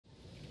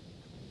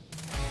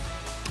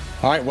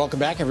All right, welcome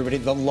back, everybody.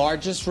 The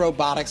largest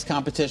robotics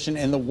competition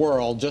in the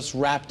world just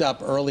wrapped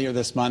up earlier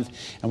this month,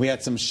 and we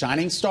had some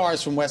shining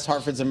stars from West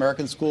Hartford's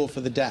American School for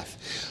the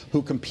Deaf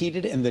who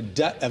competed in the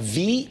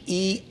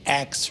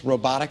VEX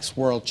Robotics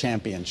World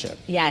Championship.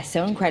 Yeah,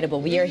 so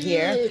incredible. We are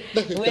here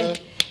with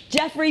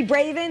Jeffery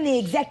Bravin, the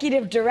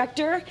executive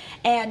director,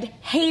 and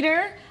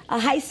Hayter, a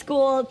high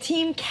school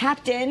team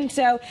captain,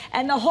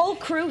 and the whole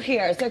crew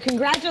here. So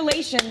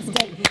congratulations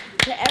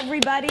to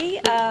everybody.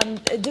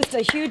 Just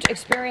a huge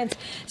experience.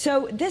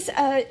 So this,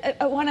 I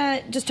want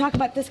to just talk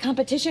about this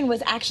competition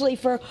was actually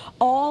for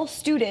all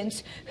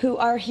students who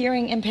are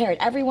hearing impaired.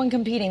 Everyone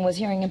competing was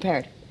hearing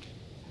impaired.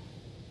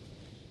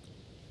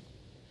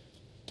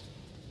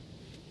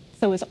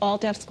 So it was all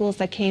deaf schools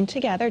that came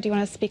together. Do you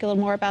want to speak a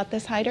little more about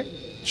this, Hayter?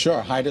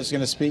 Sure. Hayter's going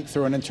to speak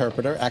through an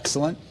interpreter.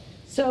 Excellent.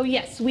 So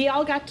yes, we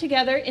all got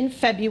together in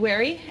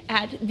February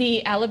at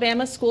the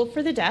Alabama School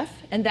for the Deaf,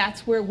 and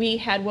that's where we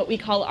had what we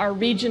call our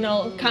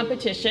regional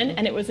competition,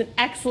 and it was an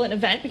excellent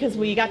event because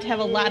we got to have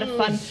a lot of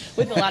fun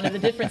with a lot of the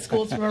different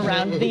schools from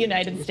around the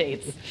United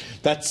States.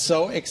 That's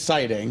so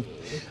exciting.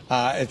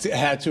 It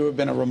had to have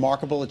been a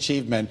remarkable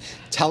achievement.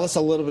 Tell us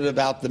a little bit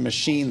about the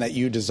machine that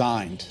you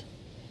designed.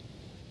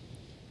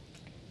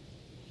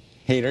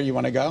 Hayter, you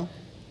want to go?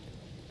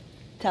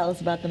 Tell us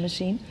about the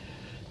machine.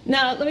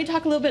 Now, let me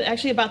talk a little bit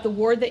actually about the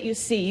award that you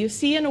see. You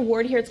see an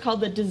award here, it's called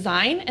the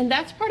Design, and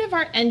that's part of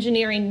our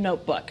engineering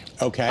notebook.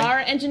 Okay. Our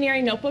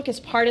engineering notebook is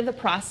part of the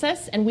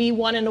process, and we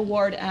won an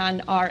award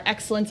on our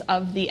excellence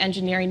of the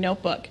engineering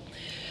notebook.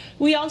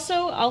 We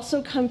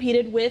also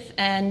competed with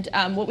and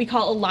what we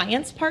call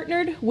alliance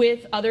partnered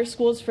with other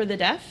schools for the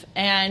deaf,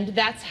 and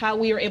that's how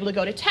we were able to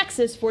go to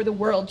Texas for the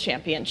World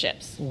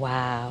Championships.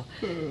 Wow.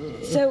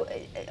 So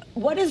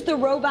what does the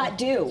robot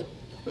do?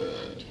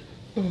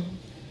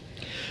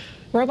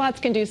 Robots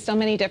can do so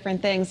many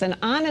different things, and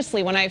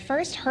honestly, when I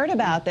first heard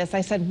about this,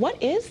 I said,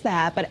 what is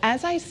that? But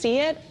as I see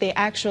it, they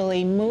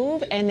actually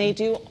move and they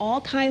do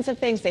all kinds of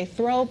things. They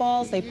throw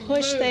balls, they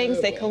push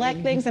things, they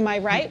collect things. Am I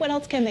right? What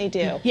else can they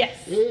do?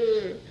 Yes.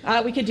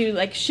 We could do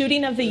like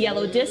shooting of the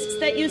yellow discs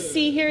that you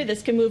see here.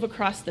 This can move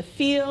across the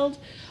field.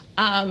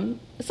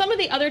 Some of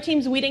the other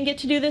teams, we didn't get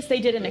to do this. They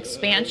did an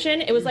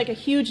expansion. It was like a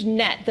huge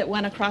net that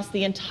went across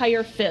the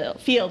entire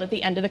field at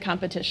the end of the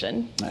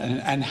competition.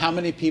 And how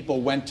many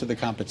people went to the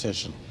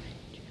competition?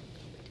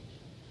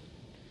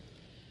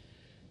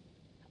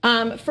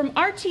 From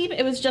our team,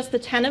 it was just the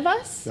 10 of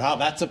us. Wow,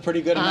 that's a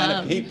pretty good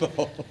amount of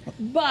people.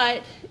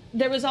 But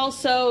there was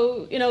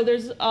also,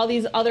 there's all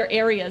these other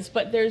areas,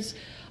 but there's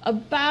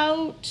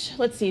about,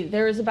 let's see,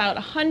 there was about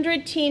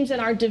 100 teams in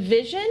our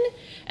division,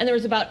 and there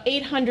was about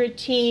 800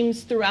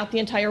 teams throughout the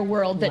entire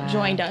world that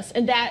joined us.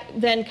 And that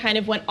then kind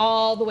of went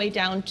all the way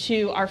down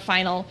to our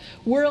final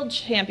World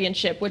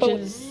Championship, which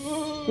is...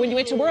 When you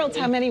went to Worlds,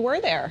 how many were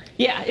there?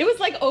 Yeah, it was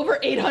like over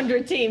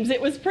 800 teams. It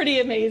was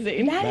pretty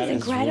amazing. That is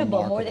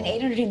incredible. More than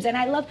 800 teams. And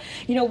I love,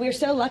 we're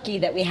so lucky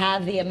that we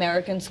have the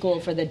American School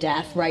for the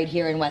Deaf right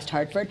here in West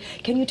Hartford.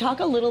 Can you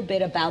talk a little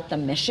bit about the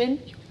mission?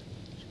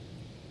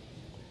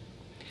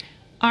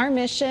 Our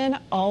mission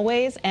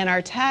always, and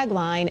our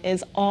tagline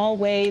is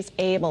always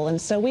able.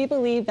 And so we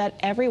believe that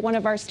every one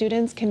of our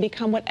students can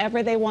become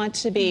whatever they want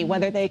to be,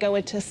 whether they go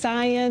into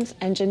science,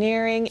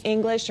 engineering,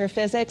 English, or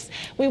physics.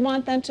 We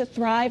want them to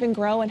thrive and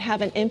grow and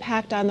have an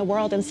impact on the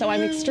world. And so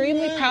I'm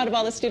extremely proud of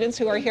all the students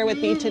who are here with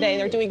me today.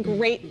 They're doing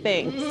great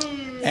things.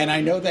 And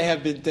I know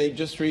they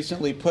just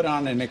recently put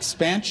on an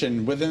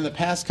expansion within the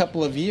past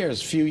couple of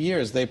years, few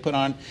years. They put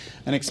on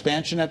an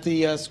expansion at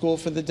the School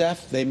for the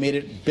Deaf. They made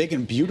it big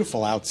and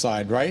beautiful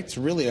outside, right? It's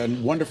really a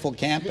wonderful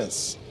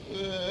campus.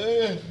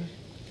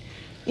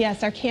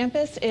 Yes, our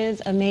campus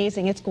is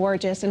amazing. It's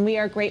gorgeous, and we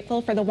are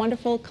grateful for the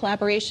wonderful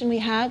collaboration we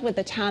have with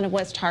the town of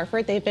West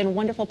Hartford. They've been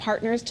wonderful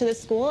partners to the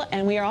school,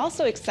 and we are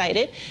also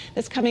excited.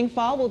 This coming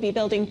fall, we'll be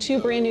building 2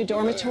 brand new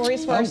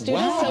dormitories for our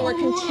students, so we're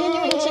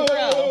continuing to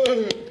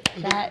grow.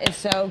 That is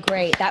so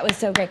great. That was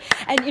so great.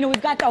 And, we've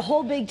got the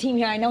whole big team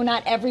here. I know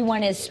not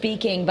everyone is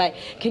speaking, but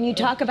can you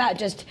talk about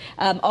just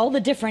all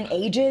the different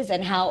ages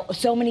and how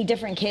so many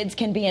different kids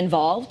can be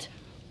involved?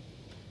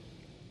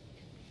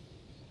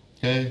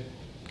 Okay.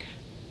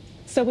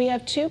 So we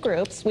have 2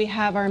 groups. We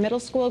have our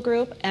middle school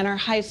group and our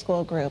high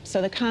school group.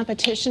 So the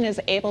competition is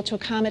able to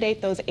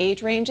accommodate those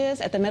age ranges.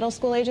 At the middle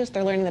school ages,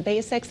 they're learning the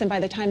basics, and by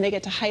the time they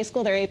get to high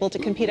school, they're able to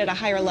compete at a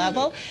higher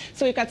level.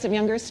 So we've got some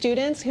younger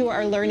students who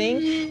are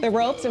learning the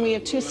ropes, and we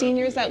have 2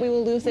 seniors that we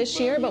will lose this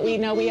year, but we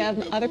know we have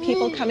other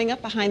people coming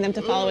up behind them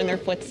to follow in their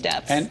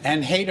footsteps.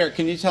 And Hayter,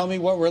 can you tell me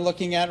what we're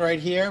looking at right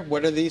here?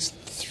 What are these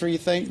 3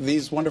 things,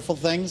 these wonderful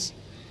things?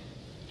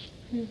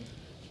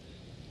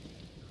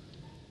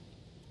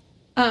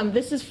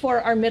 This is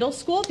for our middle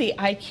school. The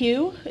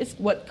IQ is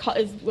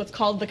what's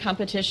called the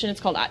competition. It's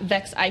called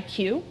Vex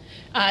IQ.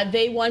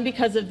 They won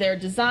because of their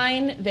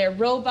design, their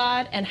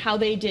robot, and how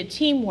they did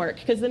teamwork.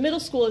 Because the middle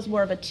school is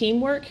more of a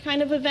teamwork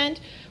kind of event,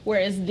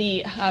 whereas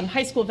the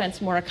high school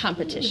event's more a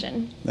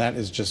competition. That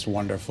is just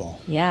wonderful.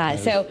 Yeah,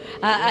 so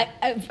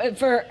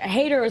for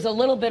Hader is a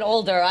little bit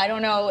older. I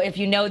don't know if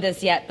you know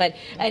this yet, but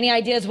any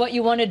ideas what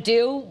you want to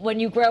do when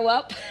you grow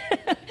up?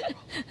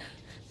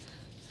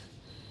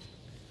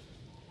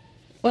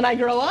 When I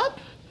grow up?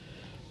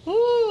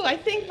 Ooh, I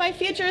think my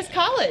future is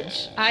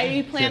college.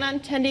 I plan on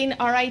attending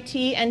RIT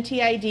and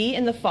TID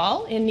in the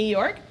fall in New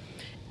York.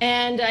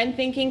 And I'm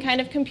thinking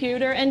kind of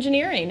computer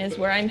engineering is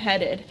where I'm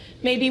headed.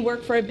 Maybe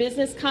work for a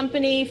business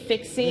company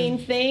fixing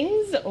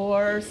things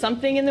or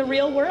something in the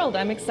real world.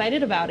 I'm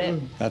excited about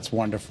it. That's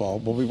wonderful.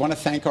 Well, we want to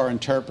thank our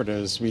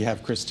interpreters. We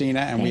have Christina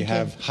and we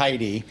have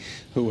Heidi,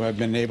 who have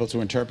been able to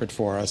interpret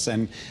for us.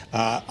 And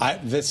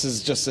this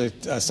is just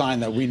a sign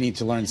that we need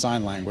to learn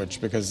sign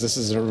language, because this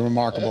is a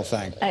remarkable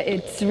thing.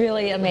 It's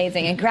really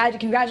amazing. And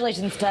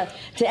congratulations to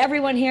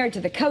everyone here, to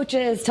the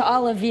coaches, to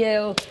all of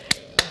you.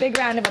 Big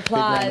round of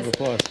applause. Big round of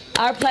applause.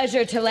 Our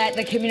pleasure to let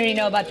the community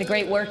know about the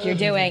great work you're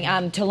doing.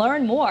 To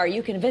learn more,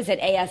 you can visit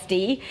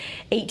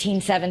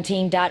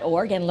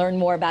ASD1817.org and learn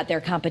more about their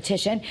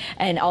competition.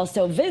 And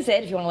also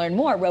visit, if you want to learn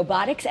more,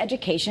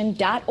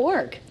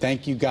 roboticseducation.org.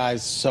 Thank you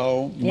guys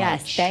so much.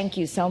 Yes, thank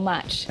you so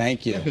much.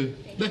 Thank you.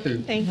 Thank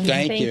you. Thank you.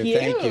 Thank you.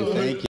 Thank you.